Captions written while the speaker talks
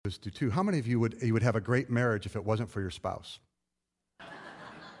this do too. How many of you would have a great marriage if it wasn't for your spouse?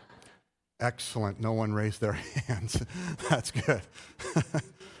 Excellent. No one raised their hands. That's good.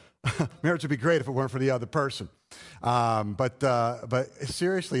 Marriage would be great if it weren't for the other person. But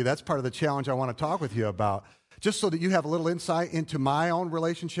seriously, that's part of the challenge I want to talk with you about. Just so that you have a little insight into my own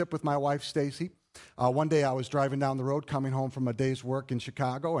relationship with my wife, Stacy. One day I was driving down the road coming home from a day's work in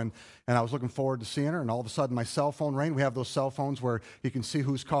Chicago, and I was looking forward to seeing her, and all of a sudden my cell phone rang. We have those cell phones where you can see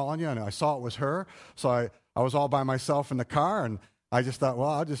who's calling you, and I saw it was her. So I was all by myself in the car, and I just thought, well,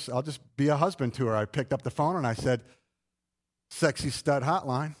 I'll just be a husband to her. I picked up the phone and I said, "Sexy Stud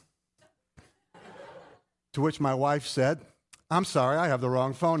Hotline." To which my wife said, "I'm sorry, I have the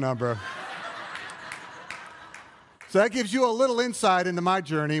wrong phone number." So that gives you a little insight into my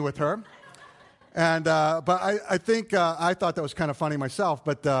journey with her. And but I think I thought that was kind of funny myself.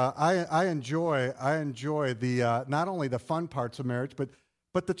 But I enjoy the not only the fun parts of marriage,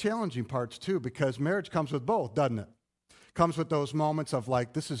 but the challenging parts too, because marriage comes with both, doesn't it? Comes with those moments of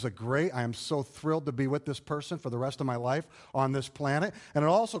like, this is I am so thrilled to be with this person for the rest of my life on this planet. And it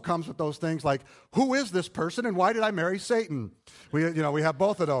also comes with those things like, who is this person and why did I marry Satan? We have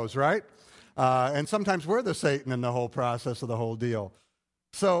both of those, right? And sometimes we're the Satan in the whole process of the whole deal.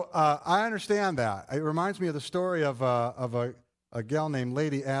 So I understand that. It reminds me of the story of a gal named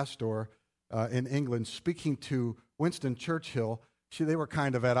Lady Astor in England speaking to Winston Churchill. They were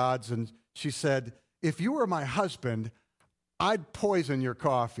kind of at odds, and she said, "If you were my husband, I'd poison your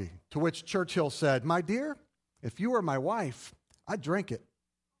coffee." To which Churchill said, "My dear, if you were my wife, I'd drink it."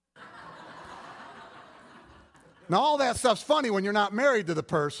 Now, all that stuff's funny when you're not married to the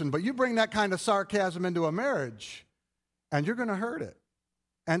person, but you bring that kind of sarcasm into a marriage, and you're going to hurt it.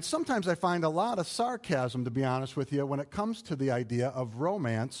 And sometimes I find a lot of sarcasm, to be honest with you, when it comes to the idea of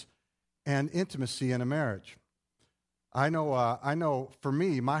romance and intimacy in a marriage. I know for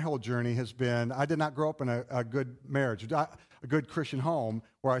me, my whole journey has been, I did not grow up in a good marriage, a good Christian home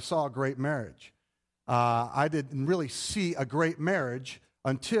where I saw a great marriage. I didn't really see a great marriage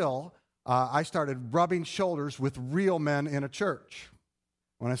until I started rubbing shoulders with real men in a church.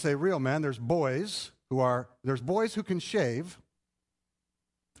 When I say real men, there's boys who can shave,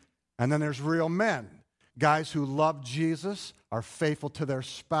 and then there's real men, guys who love Jesus, are faithful to their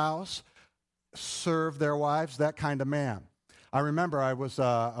spouse, serve their wives, that kind of man. I remember I was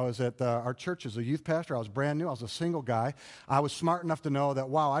at our church as a youth pastor. I was brand new. I was a single guy. I was smart enough to know that,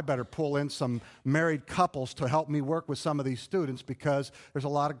 wow, I better pull in some married couples to help me work with some of these students because there's a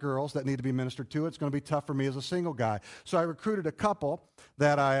lot of girls that need to be ministered to. It's going to be tough for me as a single guy. So I recruited a couple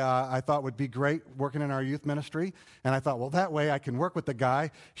that I thought would be great working in our youth ministry. And I thought, well, that way I can work with the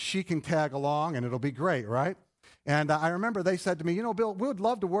guy. She can tag along, and it'll be great, right? And I remember they said to me, Bill, we would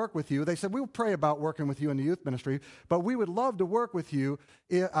love to work with you. They said, we'll pray about working with you in the youth ministry, but we would love to work with you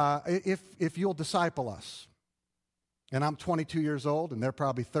if you'll disciple us. And I'm 22 years old, and they're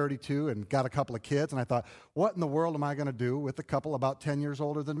probably 32 and got a couple of kids. And I thought, what in the world am I going to do with a couple about 10 years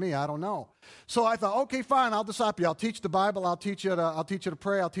older than me? I don't know. So I thought, okay, fine, I'll disciple you. I'll teach the Bible. I'll teach you to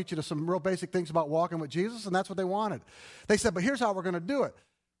pray. I'll teach you to some real basic things about walking with Jesus. And that's what they wanted. They said, but here's how we're going to do it.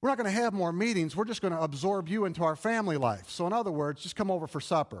 We're not going to have more meetings. We're just going to absorb you into our family life. So in other words, just come over for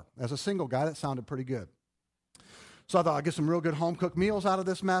supper. As a single guy, that sounded pretty good. So I thought I'll get some real good home-cooked meals out of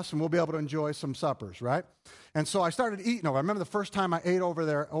this mess, and we'll be able to enjoy some suppers, right? And so I started eating over. I remember the first time I ate over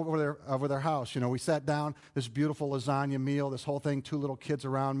their house. We sat down, this beautiful lasagna meal, this whole thing, 2 little kids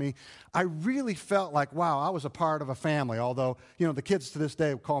around me. I really felt like, wow, I was a part of a family, although, the kids to this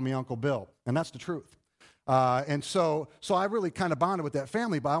day call me Uncle Bill, and that's the truth. And so I really kind of bonded with that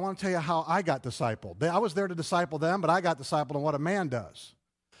family, but I want to tell you how I got discipled. I was there to disciple them, but I got discipled on what a man does.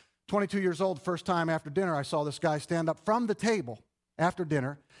 22 years old, first time after dinner, I saw this guy stand up from the table after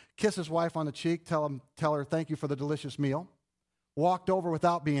dinner, kiss his wife on the cheek, tell her thank you for the delicious meal, walked over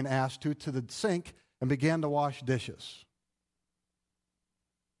without being asked to the sink and began to wash dishes.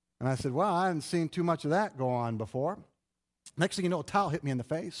 And I said, well, I hadn't seen too much of that go on before. Next thing you know, a towel hit me in the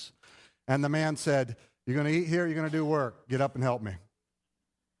face, and the man said, you're going to eat here, you're going to do work. Get up and help me.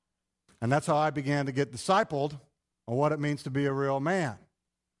 And that's how I began to get discipled on what it means to be a real man.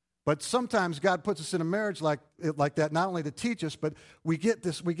 But sometimes God puts us in a marriage like that, not only to teach us, but we get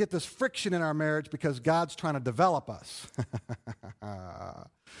this friction in our marriage because God's trying to develop us.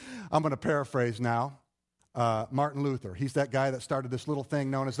 I'm going to paraphrase now. Martin Luther. He's that guy that started this little thing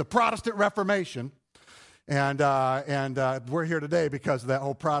known as the Protestant Reformation. And we're here today because of that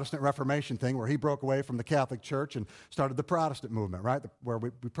whole Protestant Reformation thing where he broke away from the Catholic Church and started the Protestant movement, right, where we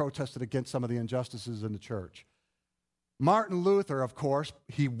protested against some of the injustices in the church. Martin Luther, of course,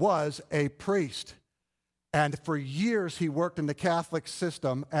 he was a priest. And for years, he worked in the Catholic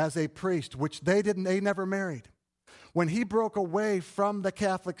system as a priest, which they never married. When he broke away from the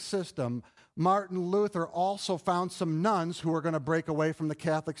Catholic system, Martin Luther also found some nuns who were going to break away from the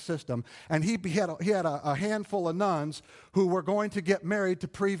Catholic system. And he had a handful of nuns who were going to get married to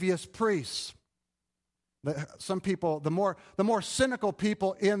previous priests. Some people, the more cynical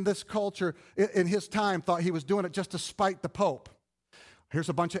people in this culture in his time thought he was doing it just to spite the Pope. Here's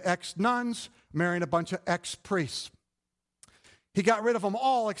a bunch of ex-nuns marrying a bunch of ex-priests. He got rid of them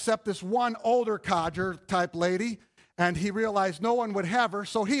all except this one older codger type lady, and he realized no one would have her,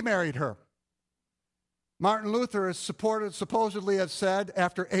 so he married her. Martin Luther is supposedly has said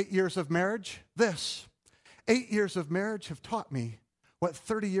after 8 years of marriage, this: 8 years of marriage have taught me what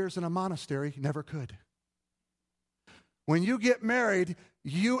 30 years in a monastery never could. When you get married,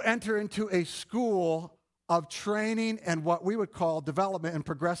 you enter into a school of training and what we would call development and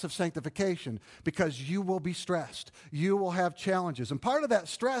progressive sanctification, because you will be stressed. You will have challenges. And part of that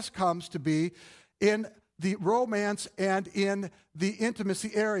stress comes to be in the romance and in the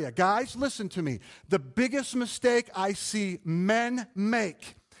intimacy area. Guys, listen to me. The biggest mistake I see men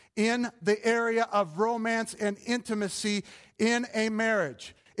make in the area of romance and intimacy in a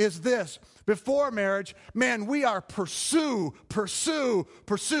marriage is this: before marriage, man, we are pursue.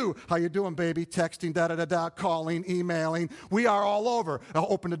 How you doing, baby? Texting, calling, emailing. We are all over. I'll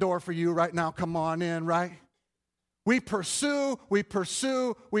open the door for you right now. Come on in, right? We pursue. We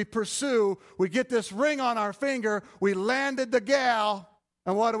get this ring on our finger. We landed the gal,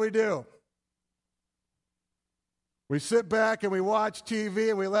 and what do? We sit back and we watch TV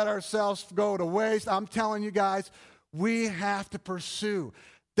and we let ourselves go to waste. I'm telling you guys, we have to pursue.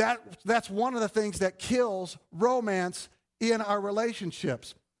 That's one of the things that kills romance in our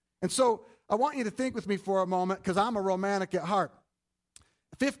relationships. And so I want you to think with me for a moment, because I'm a romantic at heart.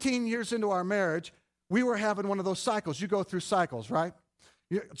 15 years into our marriage, we were having one of those cycles. You go through cycles, right?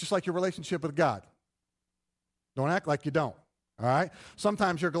 Just like your relationship with God. Don't act like you don't, all right?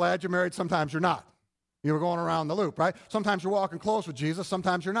 Sometimes you're glad you're married, sometimes you're not. You were going around the loop, right? Sometimes you're walking close with Jesus,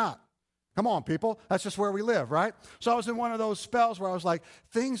 sometimes you're not. Come on, people. That's just where we live, right? So I was in one of those spells where I was like,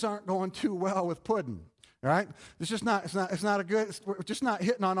 things aren't going too well with pudding, right? It's just not a good, we're just not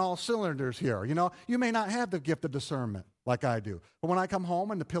hitting on all cylinders here, you know? You may not have the gift of discernment like I do. But when I come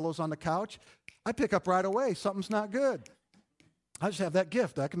home and the pillow's on the couch, I pick up right away. Something's not good. I just have that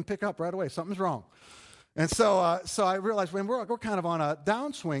gift. I can pick up right away. Something's wrong. And so I realized when we're kind of on a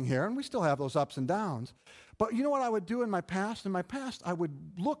downswing here, and we still have those ups and downs. But you know what I would do in my past? In my past, I would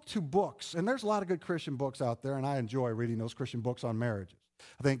look to books. And there's a lot of good Christian books out there, and I enjoy reading those Christian books on marriages.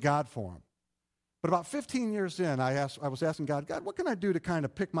 I thank God for them. But about 15 years in, I was asking God, what can I do to kind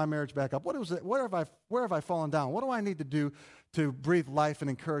of pick my marriage back up? Where have I fallen down? What do I need to do to breathe life and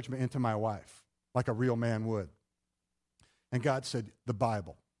encouragement into my wife, like a real man would? And God said, the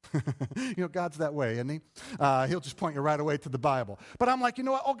Bible. You know, God's that way, isn't he? He'll just point you right away to the Bible. But I'm like, you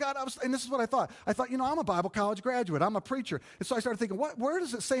know what? Oh, God, and this is what I thought. You know, I'm a Bible college graduate. I'm a preacher. And so I started thinking, where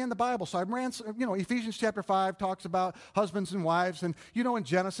does it say in the Bible? So I ran, you know, Ephesians chapter 5 talks about husbands and wives. And, you know, in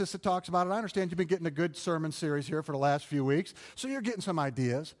Genesis it talks about it. I understand you've been getting a good sermon series here for the last few weeks. So you're getting some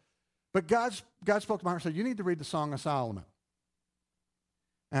ideas. But God spoke to my heart and said, you need to read the Song of Solomon.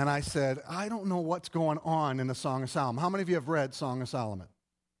 And I said, I don't know what's going on in the Song of Solomon. How many of you have read Song of Solomon?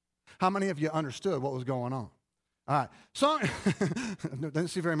 How many of you understood what was going on? All right. Didn't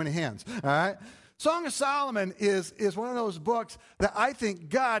see very many hands. All right. Song of Solomon is one of those books that I think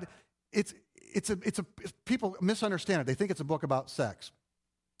God, people misunderstand it. They think it's a book about sex.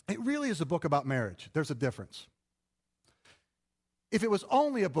 It really is a book about marriage. There's a difference. If it was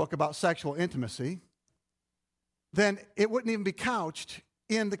only a book about sexual intimacy, then it wouldn't even be couched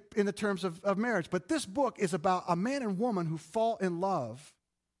in the terms of marriage. But this book is about a man and woman who fall in love,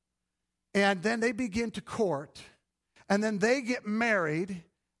 and then they begin to court, and then they get married,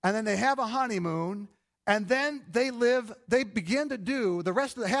 and then they have a honeymoon, and then they begin to do,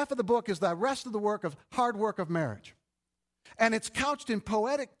 half of the book is the rest of the hard work of marriage. And it's couched in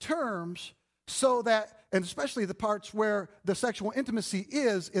poetic terms so that, and especially the parts where the sexual intimacy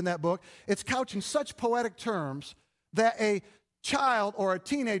is in that book, it's couched in such poetic terms that a child or a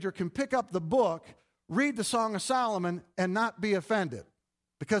teenager can pick up the book, read the Song of Solomon, and not be offended,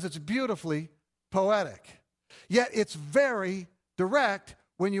 because it's beautifully poetic. Yet it's very direct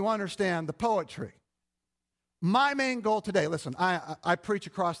when you understand the poetry. My main goal today, listen, I preach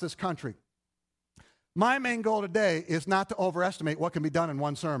across this country. My main goal today is not to overestimate what can be done in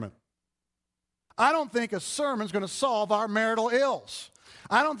one sermon. I don't think a sermon is going to solve our marital ills.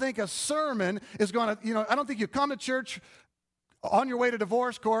 I don't think a sermon is going to, I don't think you come to church on your way to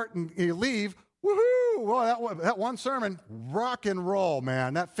divorce court and you leave Woohoo! Well, that one sermon, rock and roll,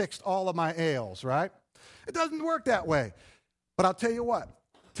 man. That fixed all of my ails, right? It doesn't work that way. But I'll tell you what.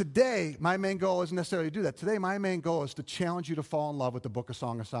 Today, my main goal isn't necessarily to do that. Today, my main goal is to challenge you to fall in love with the Book of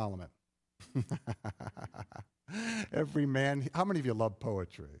Song of Solomon. Every man, how many of you love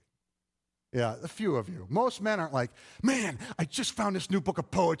poetry? Yeah, a few of you. Most men aren't like, man, I just found this new book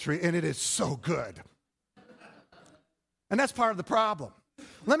of poetry and it is so good. And that's part of the problem.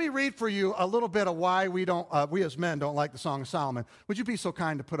 Let me read for you a little bit of why we as men don't like the Song of Solomon. Would you be so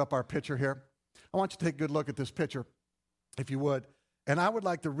kind to put up our picture here? I want you to take a good look at this picture, if you would. And I would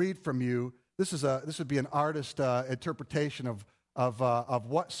like to read from you. This would be an artist interpretation of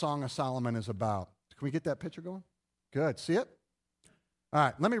what Song of Solomon is about. Can we get that picture going? Good. See it? All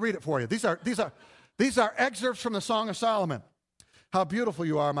right. Let me read it for you. These are excerpts from the Song of Solomon. How beautiful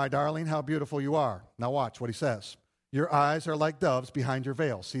you are, my darling. How beautiful you are. Now watch what he says. Your eyes are like doves behind your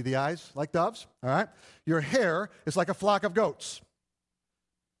veil. See the eyes like doves? All right. Your hair is like a flock of goats.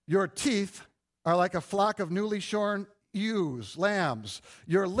 Your teeth are like a flock of newly shorn ewes, lambs.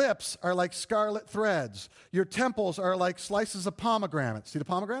 Your lips are like scarlet threads. Your temples are like slices of pomegranates. See the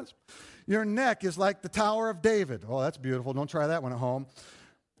pomegranates? Your neck is like the Tower of David. Oh, that's beautiful. Don't try that one at home.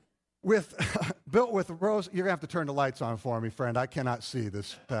 Built with rose. You're going to have to turn the lights on for me, friend. I cannot see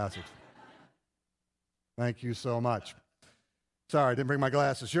this passage. Thank you so much. Sorry, I didn't bring my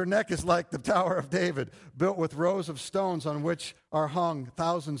glasses. Your neck is like the Tower of David, built with rows of stones on which are hung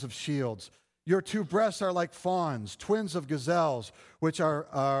thousands of shields. Your two breasts are like fawns, twins of gazelles, which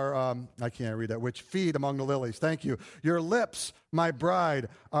I can't read that, which feed among the lilies. Thank you. Your lips, my bride,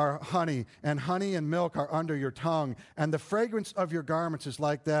 are honey, and honey and milk are under your tongue. And the fragrance of your garments is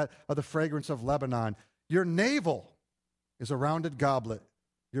like that of the fragrance of Lebanon. Your navel is a rounded goblet.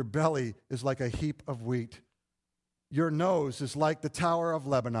 Your belly is like a heap of wheat. Your nose is like the Tower of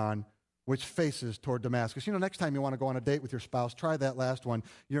Lebanon, which faces toward Damascus. You know, next time you want to go on a date with your spouse, try that last one.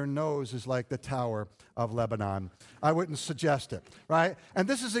 Your nose is like the Tower of Lebanon. I wouldn't suggest it, right? And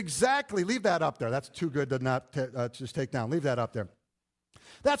this is exactly, leave that up there. That's too good to not just take down. Leave that up there.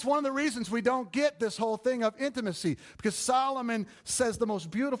 That's one of the reasons we don't get this whole thing of intimacy, because Solomon says the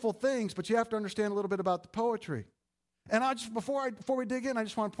most beautiful things, but you have to understand a little bit about the poetry. And before we dig in, I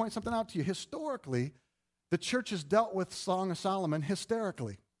just want to point something out to you. Historically, the church has dealt with Song of Solomon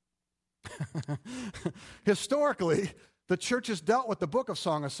hysterically. Historically, the church has dealt with the book of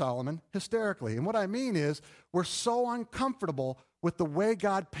Song of Solomon hysterically. And what I mean is, we're so uncomfortable with the way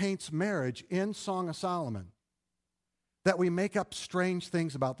God paints marriage in Song of Solomon that we make up strange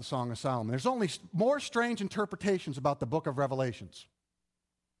things about the Song of Solomon. There's only more strange interpretations about the book of Revelations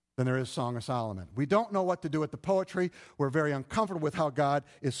than there is Song of Solomon. We don't know what to do with the poetry. We're very uncomfortable with how God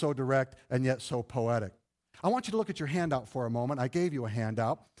is so direct and yet so poetic. I want you to look at your handout for a moment. I gave you a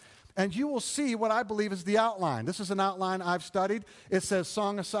handout. And you will see what I believe is the outline. This is an outline I've studied. It says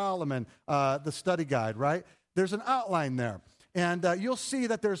Song of Solomon, the study guide, right? There's an outline there. And you'll see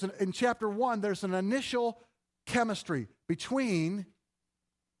that in chapter 1, there's an initial chemistry between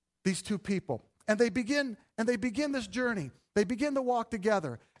these two people. And they begin this journey. They begin to walk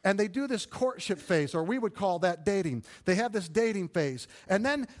together. And they do this courtship phase, or we would call that dating. They have this dating phase. And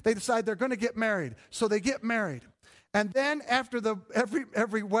then they decide they're going to get married. So they get married. And then after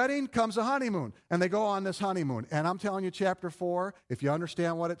every wedding comes a honeymoon, and they go on this honeymoon. And I'm telling you, chapter 4, if you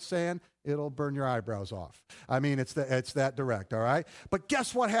understand what it's saying, it'll burn your eyebrows off. I mean, it's that direct, all right? But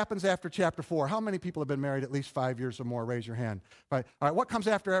guess what happens after chapter 4? How many people have been married at least 5 years or more? Raise your hand. Right. All right, what comes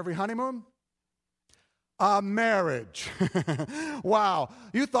after every honeymoon? A marriage. Wow.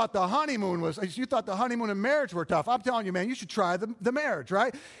 You thought the honeymoon and marriage were tough. I'm telling you, man, you should try the marriage,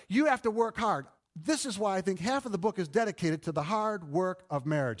 right? You have to work hard. This is why I think half of the book is dedicated to the hard work of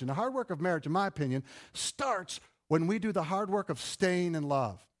marriage. And the hard work of marriage, in my opinion, starts when we do the hard work of staying in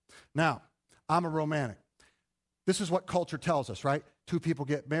love. Now, I'm a romantic. This is what culture tells us, right? Two people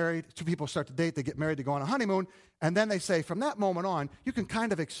get married, two people start to date, they get married, they go on a honeymoon, and then they say from that moment on, you can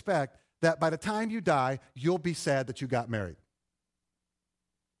kind of expect that by the time you die, you'll be sad that you got married.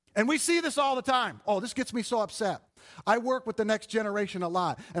 And we see this all the time. Oh, this gets me so upset. I work with the next generation a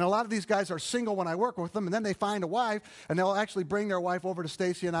lot, and a lot of these guys are single when I work with them, and then they find a wife, and they'll actually bring their wife over to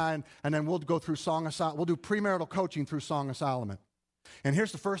Stacy and I, and then we'll go through Song of Solomon. We'll do premarital coaching through Song of Solomon. And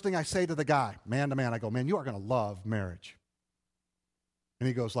here's the first thing I say to the guy, man to man. I go, man, you are going to love marriage. And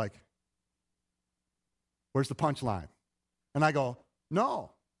he goes like, where's the punchline? And I go,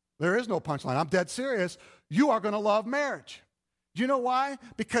 no, there is no punchline. I'm dead serious. You are going to love marriage. Do you know why?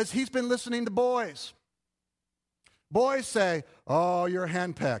 Because he's been listening to boys. Boys say, oh, you're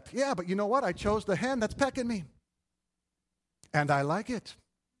henpecked. Yeah, but you know what? I chose the hen that's pecking me. And I like it.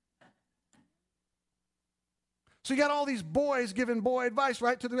 So you got all these boys giving boy advice,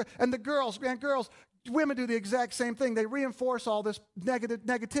 right? And the girls, women do the exact same thing. They reinforce all this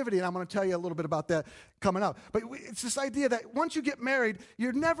negativity, and I'm going to tell you a little bit about that coming up. But it's this idea that once you get married,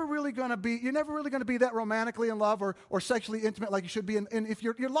 you're never really going to be that romantically in love or sexually intimate like you should be. And if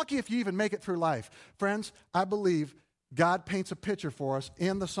you're lucky if you even make it through life. Friends, I believe God paints a picture for us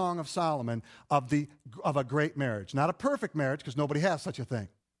in the Song of Solomon of a great marriage. Not a perfect marriage, because nobody has such a thing,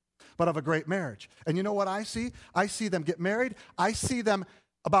 but of a great marriage. And you know what I see? I see them get married. I see them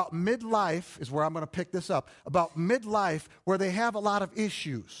about midlife, is where I'm going to pick this up, about midlife where they have a lot of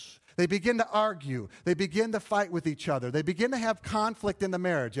issues. They begin to argue. They begin to fight with each other. They begin to have conflict in the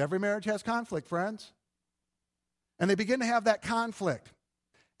marriage. Every marriage has conflict, friends. And they begin to have that conflict.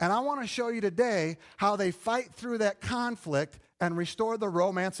 And I want to show you today how they fight through that conflict and restore the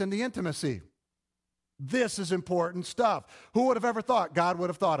romance and the intimacy. This is important stuff. Who would have ever thought God would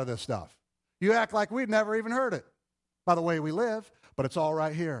have thought of this stuff? You act like we'd never even heard it by the way we live, but it's all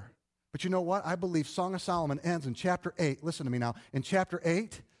right here. But you know what? I believe Song of Solomon ends in chapter 8. Listen to me now. In chapter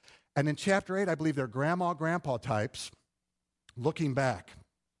 8, and in chapter 8, I believe they're grandma types looking back.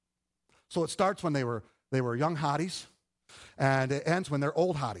 So it starts when they were young hotties, and it ends when they're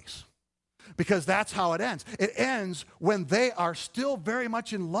old hotties. Because that's how it ends. It ends when they are still very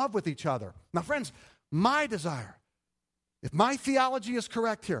much in love with each other. Now, friends, my desire, if my theology is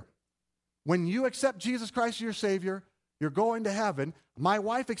correct here, when you accept Jesus Christ as your Savior, you're going to heaven. My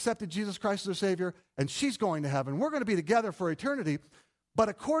wife accepted Jesus Christ as her Savior, and she's going to heaven. We're going to be together for eternity. But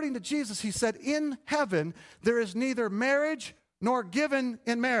according to Jesus, he said, in heaven, there is neither marriage nor given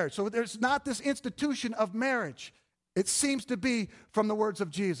in marriage. So there's not this institution of marriage. It seems to be from the words of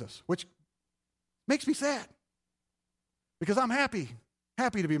Jesus, which makes me sad because I'm happy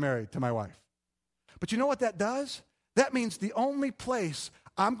to be married to my wife. But you know what that does? That means the only place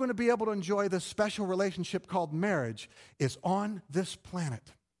I'm going to be able to enjoy this special relationship called marriage is on this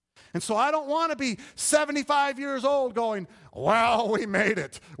planet. And so I don't want to be 75 years old going, well, we made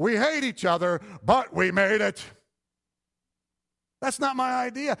it. We hate each other, but we made it. That's not my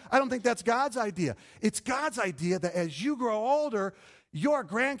idea. I don't think that's God's idea. It's God's idea that as you grow older, your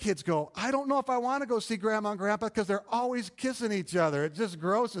grandkids go, I don't know if I want to go see Grandma and Grandpa because they're always kissing each other. It just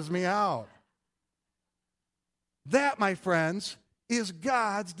grosses me out. That, my friends, is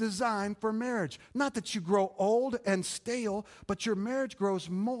God's design for marriage. Not that you grow old and stale, but your marriage grows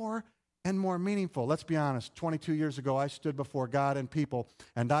more and more meaningful. Let's be honest. 22 years ago, I stood before God and people,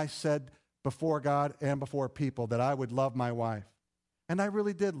 and I said before God and before people that I would love my wife. And I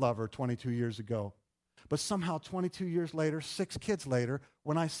really did love her 22 years ago. But somehow 22 years later, 6 kids later,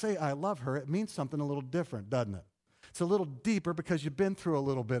 when I say I love her, it means something a little different, doesn't it? It's a little deeper because you've been through a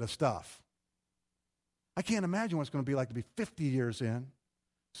little bit of stuff. I can't imagine what it's going to be like to be 50 years in,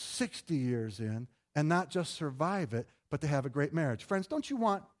 60 years in, and not just survive it, but to have a great marriage. Friends, don't you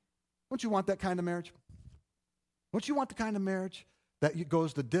want that kind of marriage? Don't you want the kind of marriage that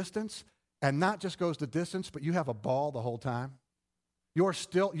goes the distance, and not just goes the distance, but you have a ball the whole time?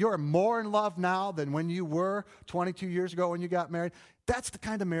 You're more in love now than when you were 22 years ago when you got married. That's the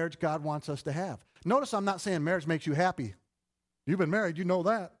kind of marriage God wants us to have. Notice I'm not saying marriage makes you happy. You've been married, you know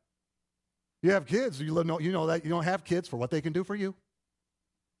that. You have kids, you know that. You don't have kids for what they can do for you.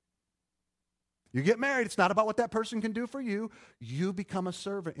 You get married, it's not about what that person can do for you. You become a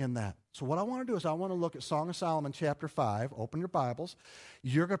servant in that. So what I want to do is I want to look at Song of Solomon chapter 5. Open your Bibles.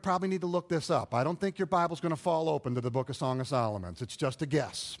 You're going to probably need to look this up. I don't think your Bible's going to fall open to the book of Song of Solomon. It's just a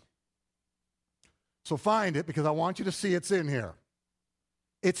guess. So find it because I want you to see it's in here.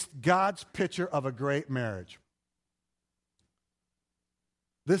 It's God's picture of a great marriage.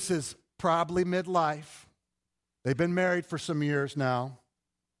 This is probably midlife. They've been married for some years now.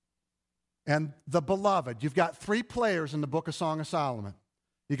 And the beloved, you've got 3 players in the book of Song of Solomon.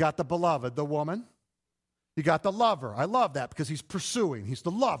 You got the beloved, the woman. You got the lover. I love that because he's pursuing. He's the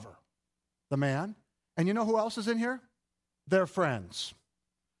lover, the man. And you know who else is in here? Their friends.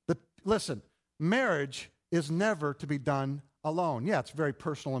 Listen, marriage is never to be done alone. Yeah, it's very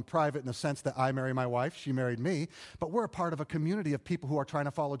personal and private in the sense that I marry my wife, she married me, but we're a part of a community of people who are trying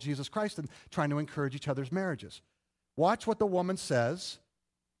to follow Jesus Christ and trying to encourage each other's marriages. Watch what the woman says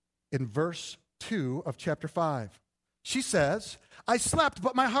in verse 2 of chapter 5. She says, I slept,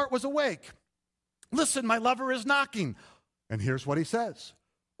 but my heart was awake. Listen, my lover is knocking. And here's what he says.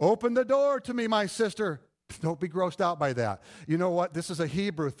 Open the door to me, my sister. Don't be grossed out by that. You know what? This is a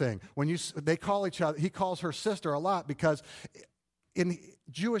Hebrew thing. They call each other, he calls her sister a lot because in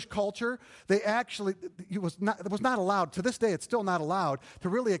Jewish culture, it was not allowed, to this day it's still not allowed, to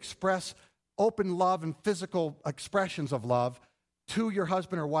really express open love and physical expressions of love to your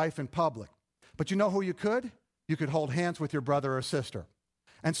husband or wife in public. But you know who you could? you could hold hands with your brother or sister.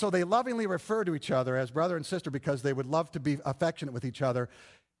 And so they lovingly refer to each other as brother and sister because they would love to be affectionate with each other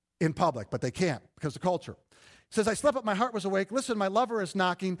in public, but they can't because of culture. He says, I slept, but my heart was awake. Listen, my lover is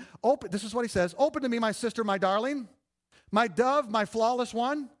knocking. Open. This is what he says. Open to me, my sister, my darling, my dove, my flawless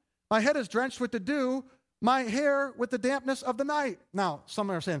one. My head is drenched with the dew, my hair with the dampness of the night. Now, some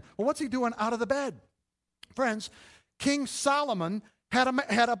are saying, well, what's he doing out of the bed? Friends, King Solomon had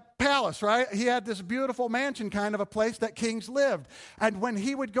a palace, right? He had this beautiful mansion, kind of a place that kings lived. And when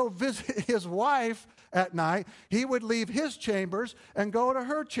he would go visit his wife at night, he would leave his chambers and go to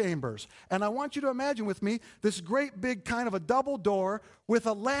her chambers. And I want you to imagine with me this great big kind of a double door with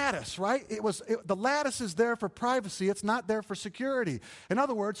a lattice, right? The lattice is there for privacy. It's not there for security. In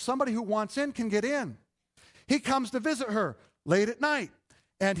other words, somebody who wants in can get in. He comes to visit her late at night,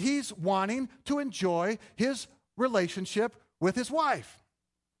 and he's wanting to enjoy his relationship with his wife.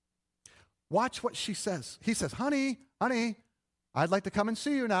 Watch what she says. He says, honey, I'd like to come and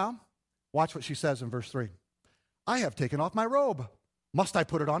see you now. Watch what she says in verse 3. I have taken off my robe. Must I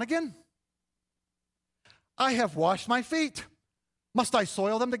put it on again? I have washed my feet. Must I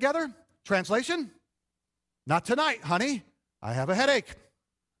soil them together? Translation? Not tonight, honey. I have a headache.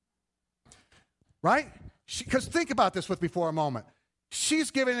 Right? Because think about this with me for a moment. She's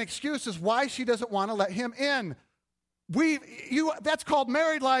giving excuses why she doesn't want to let him in. That's called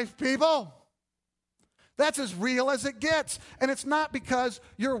married life, people. That's as real as it gets. And it's not because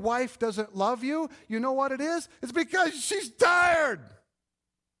your wife doesn't love you. You know what it is? It's because she's tired.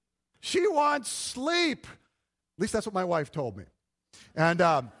 She wants sleep. At least that's what my wife told me. And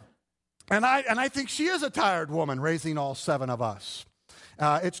I think she is a tired woman raising all 7 of us.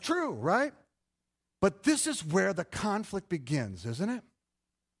 It's true, right? But this is where the conflict begins, isn't it?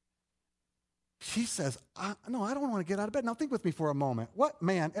 She says, no, I don't want to get out of bed. Now think with me for a moment. What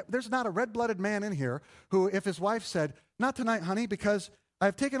man, there's not a red-blooded man in here who, if his wife said, not tonight, honey, because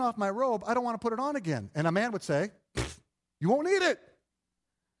I've taken off my robe, I don't want to put it on again. And a man would say, you won't need it.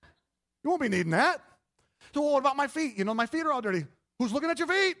 You won't be needing that. So what about my feet? You know, my feet are all dirty. Who's looking at your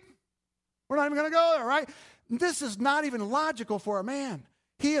feet? We're not even going to go there, right? This is not even logical for a man.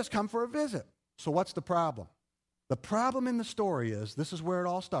 He has come for a visit. So what's the problem? The problem in the story is, this is where it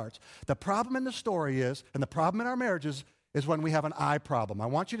all starts. The problem in the story is, and the problem in our marriages is when we have an I problem. I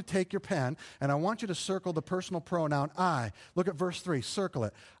want you to take your pen, and I want you to circle the personal pronoun I. Look at verse 3. Circle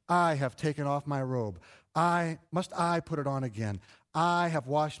it. I have taken off my robe. Must I put it on again? I have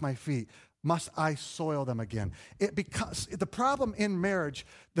washed my feet. Must I soil them again? Because the problem in marriage,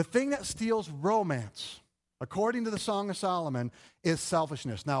 the thing that steals romance, according to the Song of Solomon, is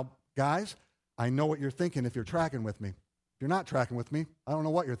selfishness. Now, guys, I know what you're thinking if you're tracking with me. If you're not tracking with me, I don't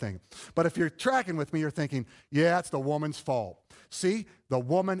know what you're thinking. But if you're tracking with me, you're thinking, yeah, it's the woman's fault. See, the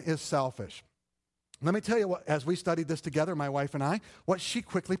woman is selfish. Let me tell you what, as we studied this together, my wife and I, what she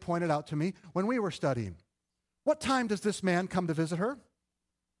quickly pointed out to me when we were studying. What time does this man come to visit her?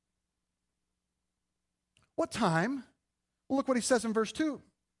 What time? Well, look what he says in verse 2.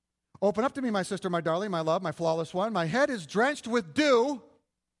 Open up to me, my sister, my darling, my love, my flawless one. My head is drenched with dew,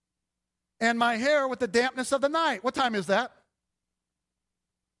 and my hair with the dampness of the night. What time is that?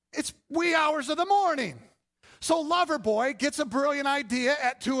 It's wee hours of the morning. So lover boy gets a brilliant idea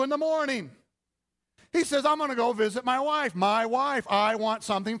at 2 in the morning. He says, I'm going to go visit my wife. My wife. I want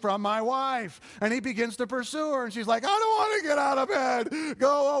something from my wife. And he begins to pursue her. And she's like, I don't want to get out of bed.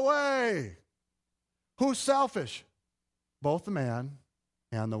 Go away. Who's selfish? Both the man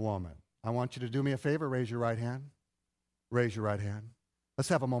and the woman. I want you to do me a favor. Raise your right hand. Raise your right hand. Let's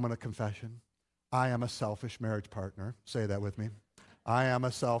have a moment of confession. I am a selfish marriage partner. Say that with me. I am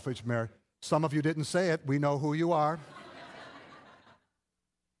a selfish marriage. Some of you didn't say it. We know who you are.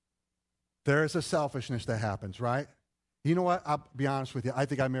 There is a selfishness that happens, right? You know what? I'll be honest with you. I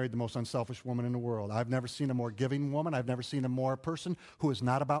think I married the most unselfish woman in the world. I've never seen a more giving woman. I've never seen a more person who is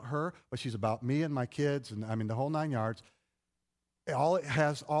not about her, but she's about me and my kids, and I mean the whole 9 yards. All it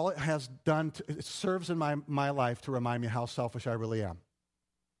has done, it serves in my life to remind me how selfish I really am.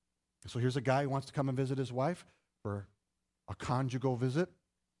 So here's a guy who wants to come and visit his wife for a conjugal visit.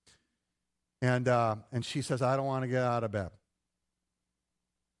 And she says, I don't want to get out of bed.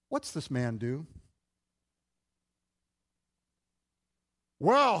 What's this man do?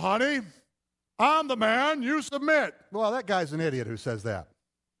 Well, honey, I'm the man, you submit. Well, that guy's an idiot who says that.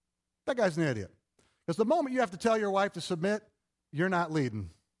 That guy's an idiot. Because the moment you have to tell your wife to submit, you're not leading.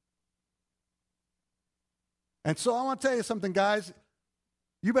 And so I want to tell you something, guys.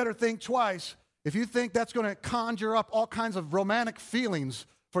 You better think twice. If you think that's going to conjure up all kinds of romantic feelings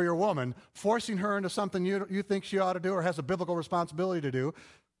for your woman, forcing her into something you think she ought to do or has a biblical responsibility to do,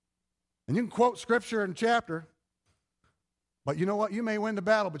 and you can quote scripture and chapter, But you know what? You may win the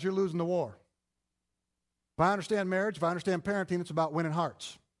battle, but you're losing the war. If I understand marriage, if I understand parenting, it's about winning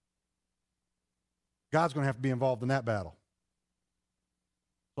hearts. God's going to have to be involved in that battle.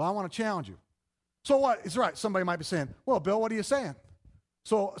 So I want to challenge you. So what? It's right. Somebody might be saying, well, Bill, what are you saying?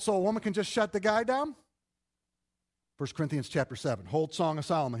 So a woman can just shut the guy down? 1 Corinthians chapter 7. Hold Song of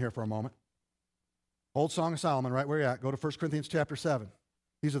Solomon here for a moment. Hold Song of Solomon right where you're at. Go to 1 Corinthians chapter 7.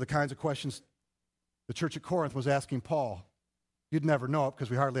 These are the kinds of questions the church at Corinth was asking Paul. You'd never know it because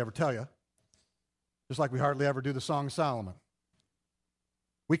we hardly ever tell you. Just like we hardly ever do the Song of Solomon.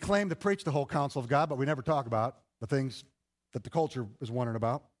 We claim to preach the whole counsel of God, but we never talk about the things that the culture is wondering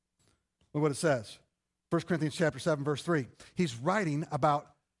about. Look what it says. 1 Corinthians chapter 7, verse 3. He's writing about,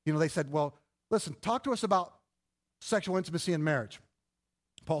 they said, well, listen, talk to us about sexual intimacy in marriage.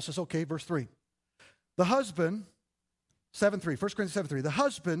 Paul says, okay, verse 3. The husband, 7:3, 1 Corinthians 7:3, the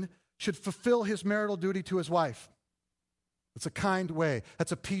husband should fulfill his marital duty to his wife. It's a kind way.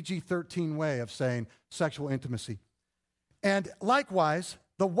 That's a PG-13 way of saying sexual intimacy. And likewise,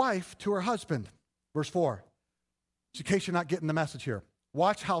 the wife to her husband. Verse 4. In case you're not getting the message here,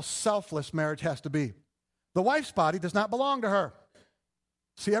 watch how selfless marriage has to be. The wife's body does not belong to her.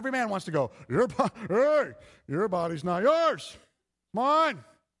 See, every man wants to go, your body's not yours, mine.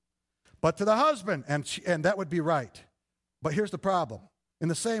 But to the husband, and that would be right. But here's the problem. In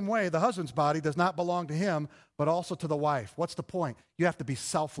the same way, the husband's body does not belong to him, but also to the wife. What's the point? You have to be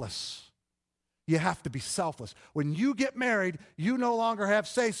selfless. You have to be selfless. When you get married, you no longer have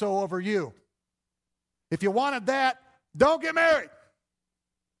say-so over you. If you wanted that, don't get married.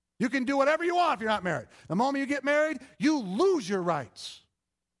 You can do whatever you want if you're not married. The moment you get married, you lose your rights.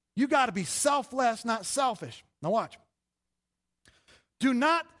 You got to be selfless, not selfish. Now watch. Do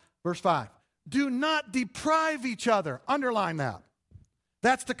not, verse 5, do not deprive each other. Underline that.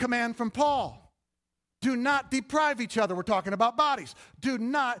 That's the command from Paul. Do not deprive each other. We're talking about bodies. Do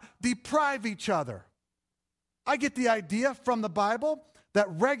not deprive each other. I get the idea from the Bible that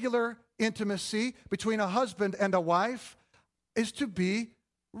regular intimacy between a husband and a wife is to be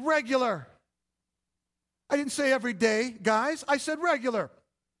regular. I didn't say every day, guys. I said regular.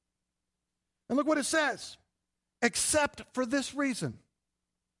 And look what it says. Except for this reason.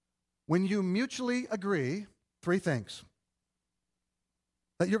 When you mutually agree, 3 things.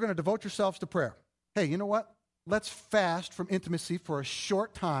 That you're going to devote yourselves to prayer. Hey, you know what? Let's fast from intimacy for a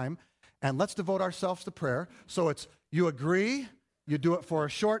short time, and let's devote ourselves to prayer. So it's you agree, you do it for a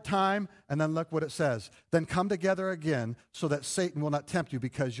short time, and then look what it says. Then come together again so that Satan will not tempt you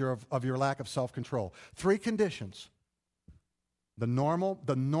because of your lack of self-control. 3 conditions. The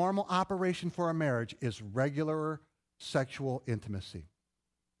normal operation for a marriage is regular sexual intimacy.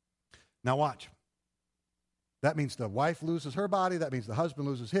 Now watch. That means the wife loses her body. That means the husband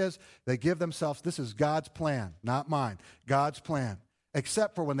loses his. They give themselves, this is God's plan, not mine. God's plan.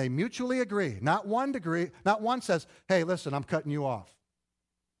 Except for when they mutually agree. Not one says, hey, listen, I'm cutting you off.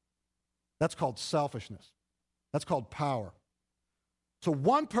 That's called selfishness. That's called power. So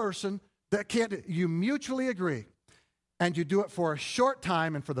one person that can't, you mutually agree, and you do it for a short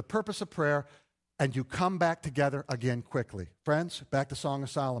time and for the purpose of prayer, and you come back together again quickly. Friends, back to Song of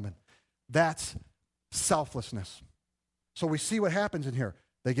Solomon. That's selflessness. So we see what happens in here.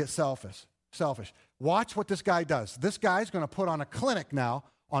 They get selfish. Watch what this guy does. This guy's going to put on a clinic now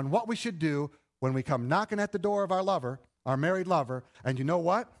on what we should do when we come knocking at the door of our lover, our married lover, and you know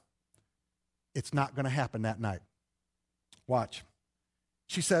what? It's not going to happen that night. Watch.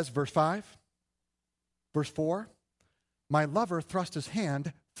 She says, verse 5, verse 4, my lover thrust his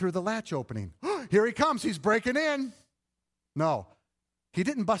hand through the latch opening. Here he comes. He's breaking in. No, he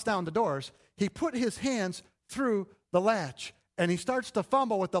didn't bust down the doors. He put his hands through the latch, and he starts to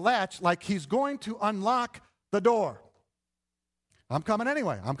fumble with the latch like he's going to unlock the door. I'm coming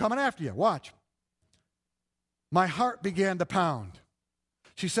anyway. I'm coming after you. Watch. My heart began to pound.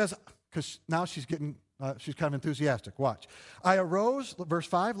 She says, because now she's kind of enthusiastic. Watch. I arose, verse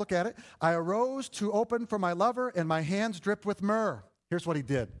 5, look at it. I arose to open for my lover, and my hands dripped with myrrh. Here's what he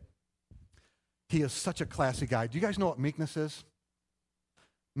did. He is such a classy guy. Do you guys know what meekness is?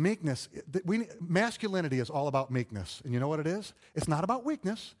 Meekness, masculinity is all about meekness. And you know what it is? It's not about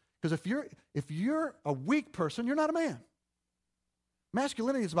weakness. Because if you're a weak person, you're not a man.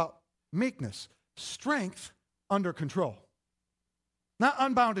 Masculinity is about meekness, strength under control. Not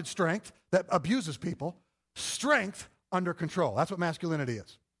unbounded strength that abuses people, strength under control. That's what masculinity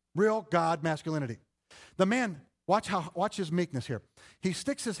is. Real God masculinity. The man, watch his meekness here. He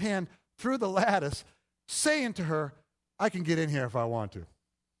sticks his hand through the lattice, saying to her, I can get in here if I want to.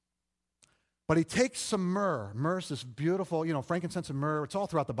 But he takes some myrrh. Myrrh is this beautiful, frankincense and myrrh. It's all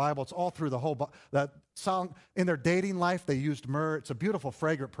throughout the Bible. It's all through the whole, that song. In their dating life, they used myrrh. It's a beautiful,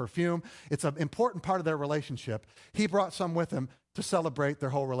 fragrant perfume. It's an important part of their relationship. He brought some with him to celebrate their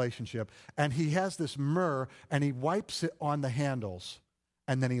whole relationship. And he has this myrrh, and he wipes it on the handles,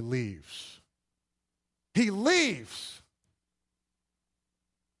 and then he leaves. He leaves.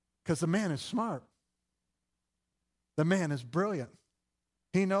 Because the man is smart. The man is brilliant.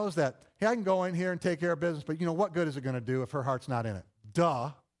 He knows that, hey, I can go in here and take care of business, but what good is it going to do if her heart's not in it?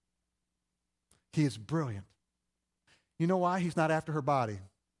 Duh. He is brilliant. You know why? He's not after her body.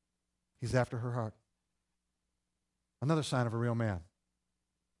 He's after her heart. Another sign of a real man.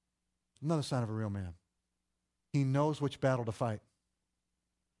 Another sign of a real man. He knows which battle to fight.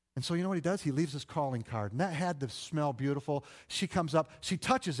 And so you know what he does? He leaves his calling card. And that had to smell beautiful. She comes up, she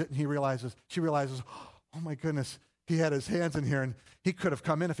touches it, and she realizes, oh my goodness, he had his hands in here, and he could have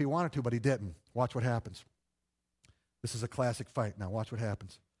come in if he wanted to, but he didn't. Watch what happens. This is a classic fight. Now watch what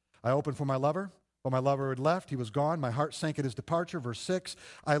happens. I opened for my lover. When my lover had left, he was gone. My heart sank at his departure. Verse 6,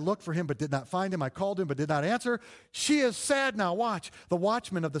 I looked for him but did not find him. I called him but did not answer. She is sad now. Watch. The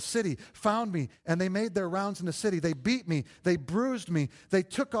watchmen of the city found me, and they made their rounds in the city. They beat me. They bruised me. They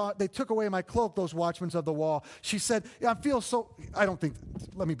took away my cloak, those watchmen of the wall. She said, let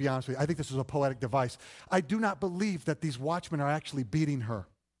me be honest with you. I think this is a poetic device. I do not believe that these watchmen are actually beating her.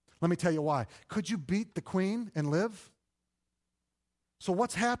 Let me tell you why. Could you beat the queen and live? So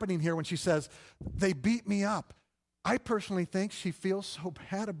what's happening here when she says, they beat me up? I personally think she feels so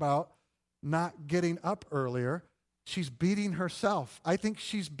bad about not getting up earlier. She's beating herself. I think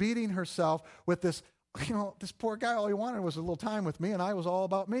she's beating herself with this, this poor guy, all he wanted was a little time with me, and I was all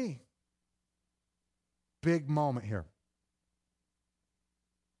about me. Big moment here.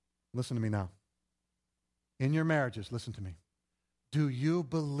 Listen to me now. In your marriages, listen to me. Do you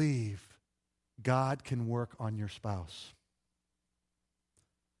believe God can work on your spouse?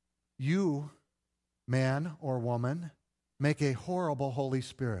 You, man or woman, make a horrible Holy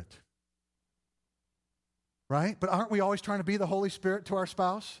Spirit. Right? But aren't we always trying to be the Holy Spirit to our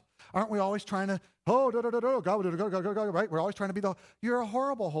spouse? Aren't we always trying to, right? We're always trying to be you're a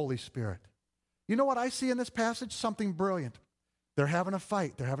horrible Holy Spirit. You know what I see in this passage? Something brilliant. They're having a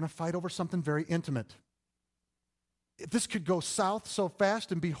fight. They're having a fight over something very intimate. This could go south so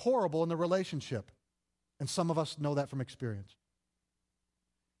fast and be horrible in the relationship. And some of us know that from experience.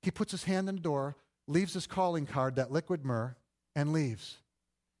 He puts his hand in the door, leaves his calling card, that liquid myrrh, and leaves.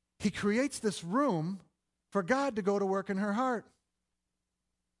 He creates this room for God to go to work in her heart.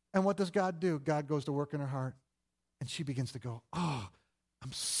 And what does God do? God goes to work in her heart. And she begins to go, oh,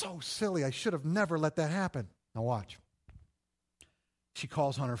 I'm so silly. I should have never let that happen. Now watch. She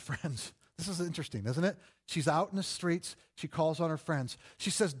calls on her friends. This is interesting, isn't it? She's out in the streets. She calls on her friends.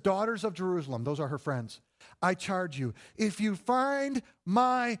 She says, daughters of Jerusalem, those are her friends, I charge you, if you find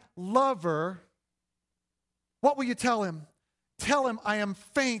my lover, what will you tell him? Tell him I am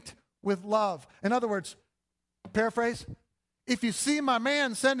faint with love. In other words, paraphrase, if you see my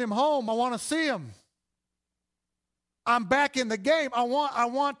man, send him home. I want to see him. I'm back in the game. I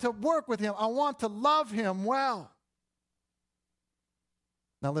want to work with him. I want to love him well.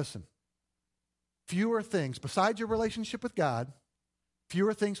 Now listen. Fewer things, besides your relationship with God,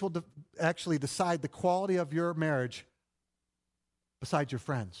 fewer things will actually decide the quality of your marriage besides your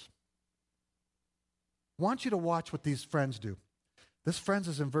friends. I want you to watch what these friends do. This friends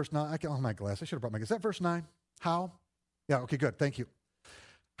is in verse 9. Oh, my glass. I should have brought my glass. Is that verse 9? How? Yeah, okay, good. Thank you.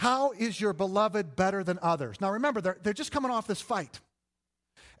 How is your beloved better than others? Now, remember, they're just coming off this fight.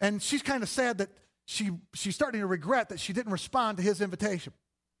 And she's kind of sad that she's starting to regret that she didn't respond to his invitation.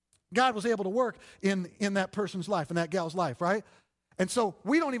 God was able to work in that person's life, in that gal's life, right? And so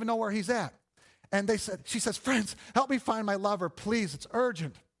we don't even know where he's at. And she says, friends, help me find my lover, please. It's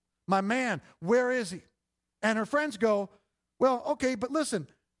urgent. My man, where is he? And her friends go, well, okay, but listen,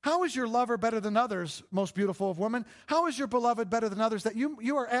 how is your lover better than others, most beautiful of women? How is your beloved better than others that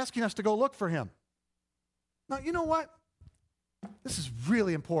you are asking us to go look for him? Now, you know what? This is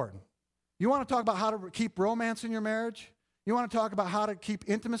really important. You want to talk about how to keep romance in your marriage? You want to talk about how to keep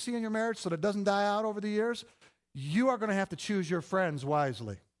intimacy in your marriage so that it doesn't die out over the years? You are going to have to choose your friends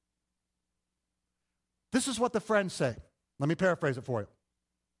wisely. This is what the friends say. Let me paraphrase it for you.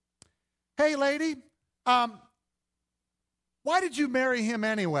 Hey, lady, why did you marry him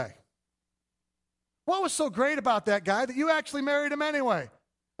anyway? What was so great about that guy that you actually married him anyway?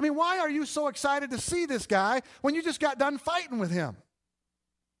 I mean, why are you so excited to see this guy when you just got done fighting with him?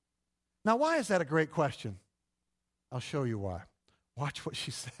 Now, why is that a great question? I'll show you why. Watch what she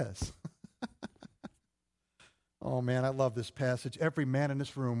says. Oh, man, I love this passage. Every man in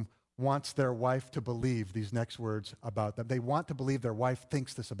this room wants their wife to believe these next words about them. They want to believe their wife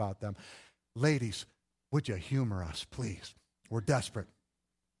thinks this about them. Ladies, would you humor us, please? We're desperate.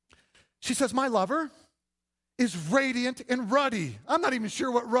 She says, my lover is radiant and ruddy. I'm not even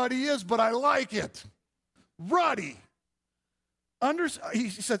sure what ruddy is, but I like it. Ruddy. He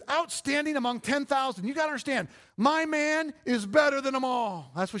says, outstanding among 10,000. You got to understand, my man is better than them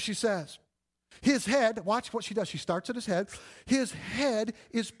all. That's what she says. His head, watch what she does. She starts at his head. His head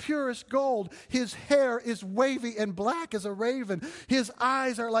is purest gold. His hair is wavy and black as a raven. His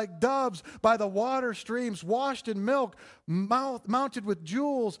eyes are like doves by the water streams, washed in milk, mounted with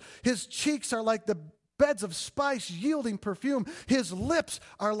jewels. His cheeks are like the beds of spice yielding perfume. His lips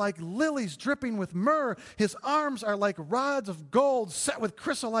are like lilies dripping with myrrh. His arms are like rods of gold set with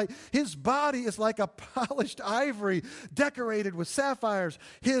chrysolite. His body is like a polished ivory decorated with sapphires.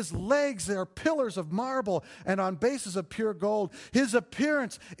 His legs are pillars of marble and on bases of pure gold. His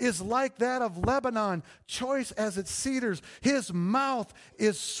appearance is like that of Lebanon, choice as its cedars. His mouth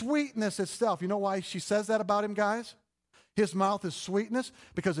is sweetness itself. You know why she says that about him, guys? His mouth is sweetness,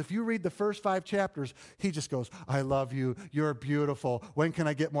 because if you read the first 5 chapters, he just goes, I love you, you're beautiful, when can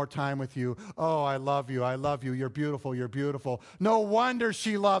I get more time with you? Oh, I love you, you're beautiful, you're beautiful. No wonder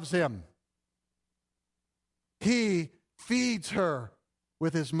she loves him. He feeds her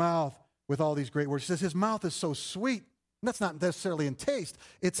with his mouth with all these great words. She says his mouth is so sweet. And that's not necessarily in taste.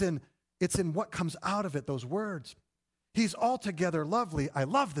 It's in what comes out of it, those words. He's altogether lovely. I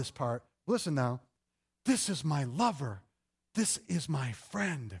love this part. Listen now. This is my lover. This is my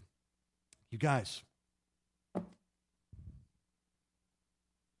friend. You guys,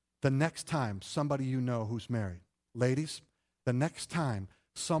 the next time somebody you know who's married, ladies, the next time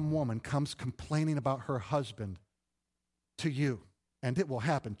some woman comes complaining about her husband to you, and it will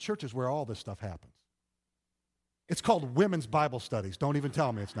happen. Church is where all this stuff happens. It's called women's Bible studies. Don't even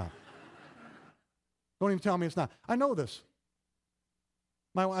tell me it's not. Don't even tell me it's not. I know this.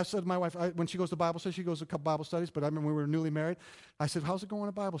 I said to my wife, when she goes to Bible studies, she goes to a couple Bible studies, but I remember when we were newly married, I said, how's it going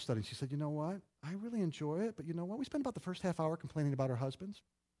at Bible study? She said, you know what? I really enjoy it, but you know what? We spend about the first half hour complaining about our husbands.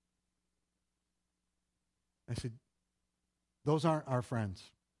 I said, those aren't our friends.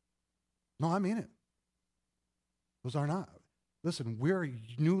 No, I mean it. Those are not. Listen, we're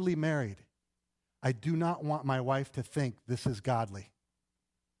newly married. I do not want my wife to think this is godly.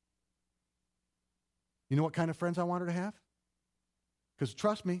 You know what kind of friends I want her to have? Because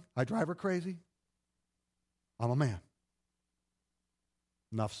trust me, I drive her crazy. I'm a man.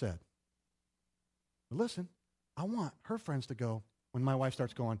 Enough said. But listen, I want her friends to go, when my wife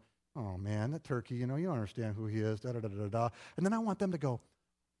starts going, oh man, that turkey, you don't understand who he is, da-da-da-da-da. And then I want them to go,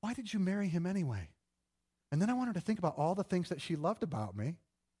 why did you marry him anyway? And then I want her to think about all the things that she loved about me.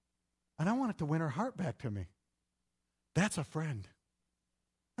 And I want it to win her heart back to me. That's a friend.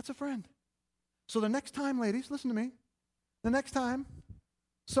 That's a friend. So the next time, ladies, listen to me. The next time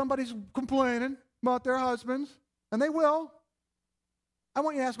somebody's complaining about their husbands, and they will, I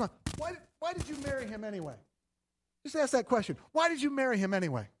want you to ask them, why did you marry him anyway? Just ask that question. Why did you marry him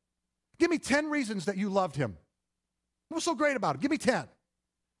anyway? Give me 10 reasons that you loved him. What was so great about him? Give me 10. And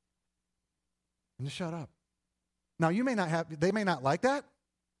just shut up. Now, they may not like that,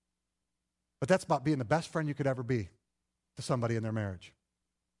 but that's about being the best friend you could ever be to somebody in their marriage.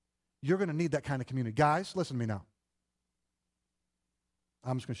 You're going to need that kind of community. Guys, listen to me now.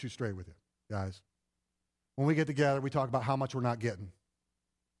 I'm just going to shoot straight with you, guys. When we get together, we talk about how much we're not getting.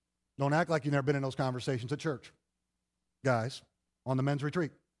 Don't act like you've never been in those conversations at church. Guys, on the men's retreat.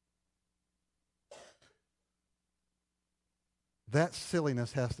 That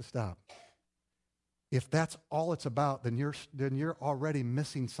silliness has to stop. If that's all it's about, then you're already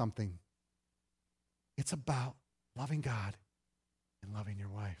missing something. It's about loving God and loving your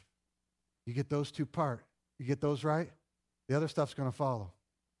wife. You get those two parts. You get those right, the other stuff's going to follow.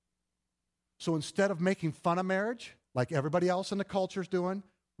 So instead of making fun of marriage, like everybody else in the culture is doing,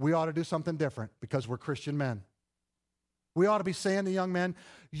 we ought to do something different because we're Christian men. We ought to be saying to young men,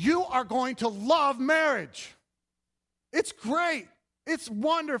 you are going to love marriage. It's great. It's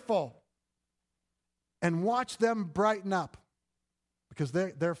wonderful. And watch them brighten up because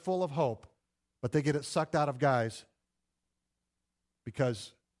they're full of hope, but they get it sucked out of guys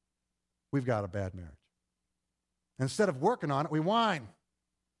because we've got a bad marriage. Instead of working on it, we whine.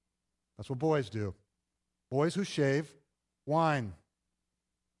 That's what boys do. Boys who shave whine.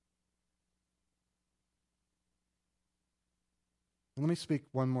 And let me speak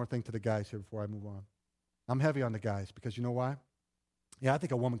one more thing to the guys here before I move on. I'm heavy on the guys because you know why? Yeah, I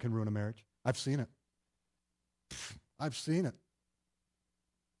think a woman can ruin a marriage. I've seen it. I've seen it.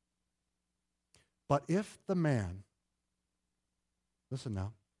 But if the man, listen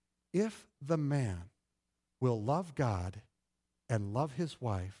now, if the man will love God and love his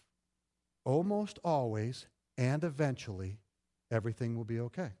wife, almost always and eventually, everything will be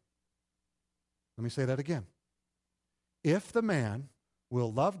okay. Let me say that again. If the man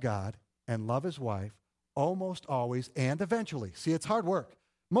will love God and love his wife, almost always and eventually. See, it's hard work.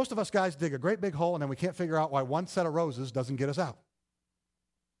 Most of us guys dig a great big hole and then we can't figure out why one set of roses doesn't get us out.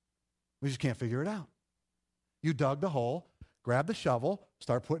 We just can't figure it out. You dug the hole, grab the shovel,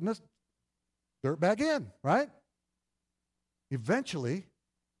 start putting the dirt back in, right? Eventually,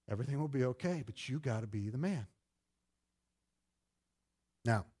 everything will be okay, but you got to be the man.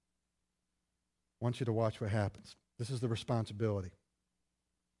 Now, I want you to watch what happens. This is the responsibility.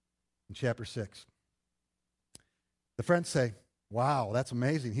 In chapter 6, the friends say, wow, that's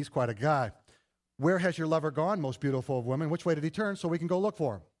amazing. He's quite a guy. Where has your lover gone, most beautiful of women? Which way did he turn so we can go look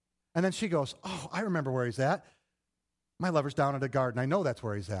for him? And then she goes, oh, I remember where he's at. My lover's down in the garden. I know that's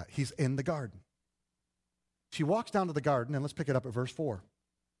where he's at. He's in the garden. She walks down to the garden, and let's pick it up at verse 4.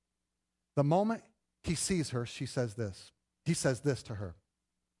 The moment he sees her, she says this. He says this to her.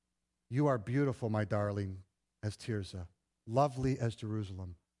 You are beautiful, my darling, as Tirzah, lovely as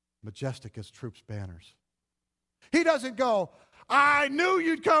Jerusalem, majestic as troops' banners. He doesn't go, I knew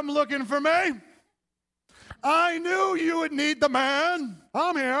you'd come looking for me. I knew you would need the man.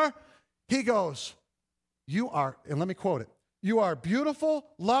 I'm here. He goes, you are, and let me quote it, you are beautiful,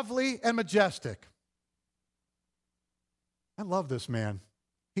 lovely, and majestic. I love this man.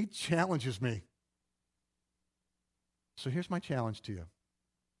 He challenges me. So here's my challenge to you.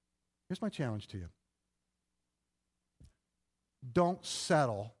 Here's my challenge to you. Don't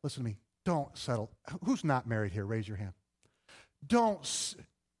settle. Listen to me. Don't settle. Who's not married here? Raise your hand. Don't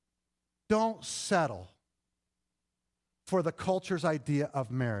settle for the culture's idea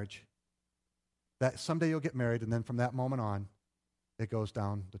of marriage that someday you'll get married and then from that moment on, it goes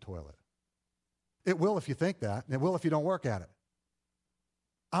down the toilet. It will if you think that, and it will if you don't work at it.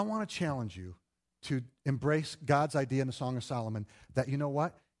 I want to challenge you to embrace God's idea in the Song of Solomon that, you know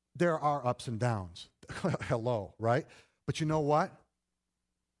what? There are ups and downs. Hello, right? But you know what?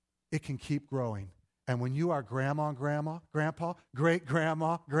 It can keep growing. And when you are grandma and grandpa,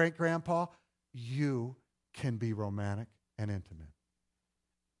 great-grandma, great-grandpa, you can be romantic and intimate.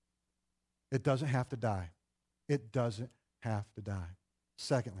 It doesn't have to die. It doesn't have to die.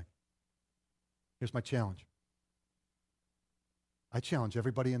 Secondly, here's my challenge. I challenge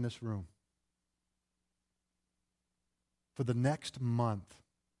everybody in this room for the next month,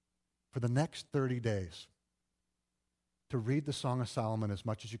 for the next 30 days, to read the Song of Solomon as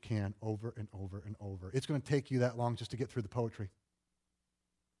much as you can over and over and over. It's going to take you that long just to get through the poetry.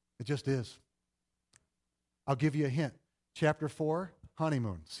 It just is. I'll give you a hint. Chapter 4,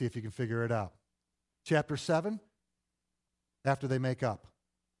 honeymoon. See if you can figure it out. Chapter 7, after they make up.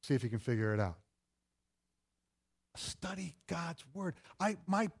 See if you can figure it out. Study God's Word.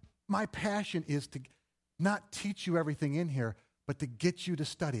 My passion is to not teach you everything in here, but to get you to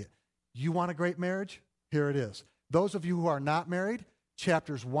study it. You want a great marriage? Here it is. Those of you who are not married,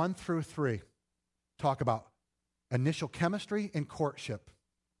 chapters 1 through 3 talk about initial chemistry and courtship.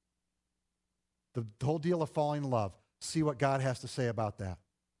 The whole deal of falling in love. See what God has to say about that.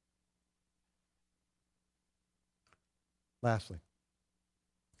 Lastly,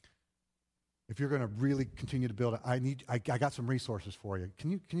 if you're going to really continue to build it, I got some resources for you.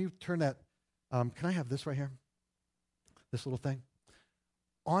 Can you turn that? Can I have this right here? This little thing?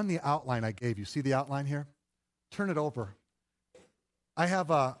 On the outline I gave you, see the outline here? Turn it over. I have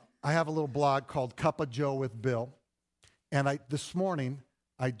a little blog called Cup of Joe with Bill, and this morning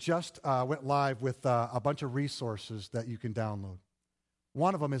I just went live with a bunch of resources that you can download.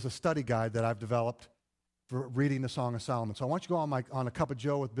 One of them is a study guide that I've developed for reading the Song of Solomon. So I want you to go on a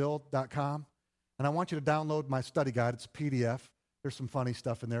cupofjoewithbill.com, and I want you to download my study guide. It's a PDF. There's some funny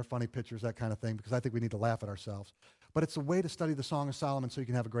stuff in there, funny pictures, that kind of thing, because I think we need to laugh at ourselves. But it's a way to study the Song of Solomon so you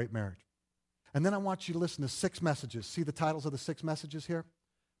can have a great marriage. And then I want you to listen to 6 messages. See the titles of the 6 messages here?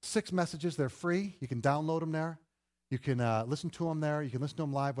 6 messages. They're free. You can download them there. You can listen to them there. You can listen to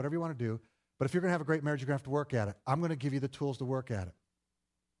them live, whatever you want to do. But if you're going to have a great marriage, you're going to have to work at it. I'm going to give you the tools to work at it.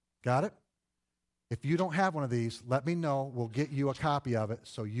 Got it? If you don't have one of these, let me know. We'll get you a copy of it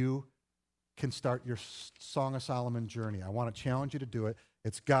so you can start your Song of Solomon journey. I want to challenge you to do it.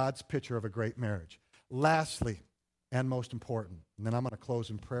 It's God's picture of a great marriage. Lastly, and most important, and then I'm going to close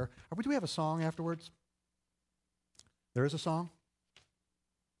in prayer. Do we have a song afterwards? There is a song?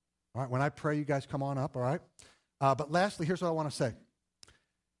 All right, when I pray, you guys come on up, all right? But lastly, here's what I want to say.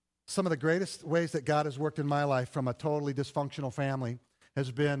 Some of the greatest ways that God has worked in my life from a totally dysfunctional family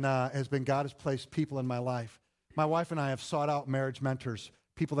has been God has placed people in my life. My wife and I have sought out marriage mentors,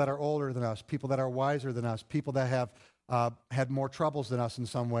 people that are older than us, people that are wiser than us, people that have had more troubles than us in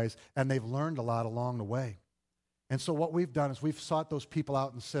some ways, and they've learned a lot along the way. And so what we've done is we've sought those people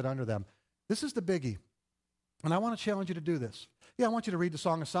out and sit under them. This is the biggie. And I want to challenge you to do this. Yeah, I want you to read the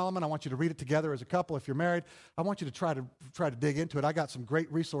Song of Solomon. I want you to read it together as a couple if you're married. I want you to try to dig into it. I got some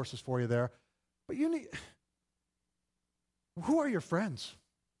great resources for you there. But who are your friends?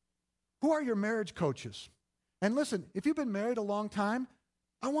 Who are your marriage coaches? And listen, if you've been married a long time,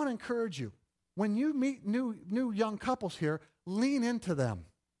 I want to encourage you. When you meet new young couples here, lean into them.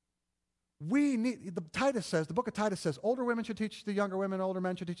 The book of Titus says, older women should teach the younger women, older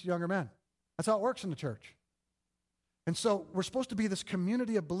men should teach the younger men. That's how it works in the church. And so we're supposed to be this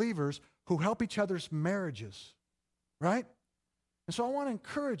community of believers who help each other's marriages, right? And so I want to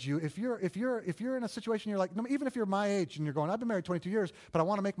encourage you, if you're in a situation you're like, even if you're my age and you're going, I've been married 22 years, but I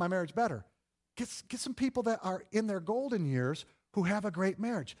want to make my marriage better. Get some people that are in their golden years who have a great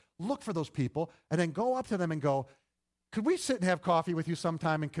marriage. Look for those people and then go up to them and go, could we sit and have coffee with you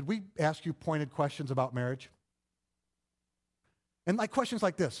sometime and could we ask you pointed questions about marriage? And like questions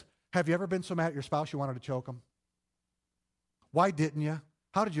like this. Have you ever been so mad at your spouse you wanted to choke them? Why didn't you?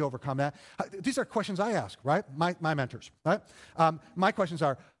 How did you overcome that? These are questions I ask, right? My mentors, right? My questions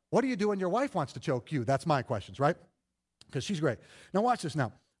are, what do you do when your wife wants to choke you? That's my questions, right? Because she's great. Now watch this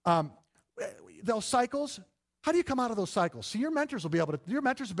now. Those cycles, how do you come out of those cycles? See, your mentors have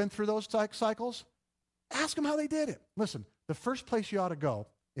been through those cycles. Ask them how they did it. Listen, the first place you ought to go,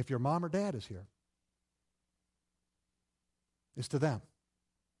 if your mom or dad is here, is to them.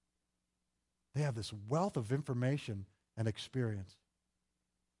 They have this wealth of information and experience.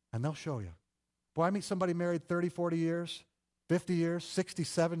 And they'll show you. Boy, I meet somebody married 30, 40 years, 50 years,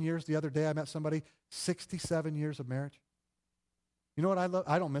 67 years. The other day I met somebody, 67 years of marriage. You know what I love?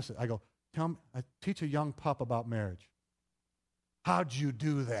 I don't miss it. I go, I teach a young pup about marriage. How'd you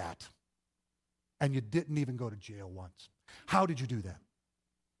do that? And you didn't even go to jail once. How did you do that?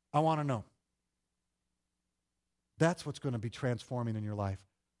 I want to know. That's what's going to be transforming in your life.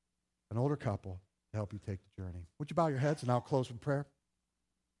 An older couple to help you take the journey. Would you bow your heads and I'll close with prayer?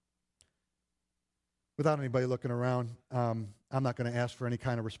 Without anybody looking around, I'm not going to ask for any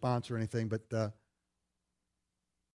kind of response or anything, but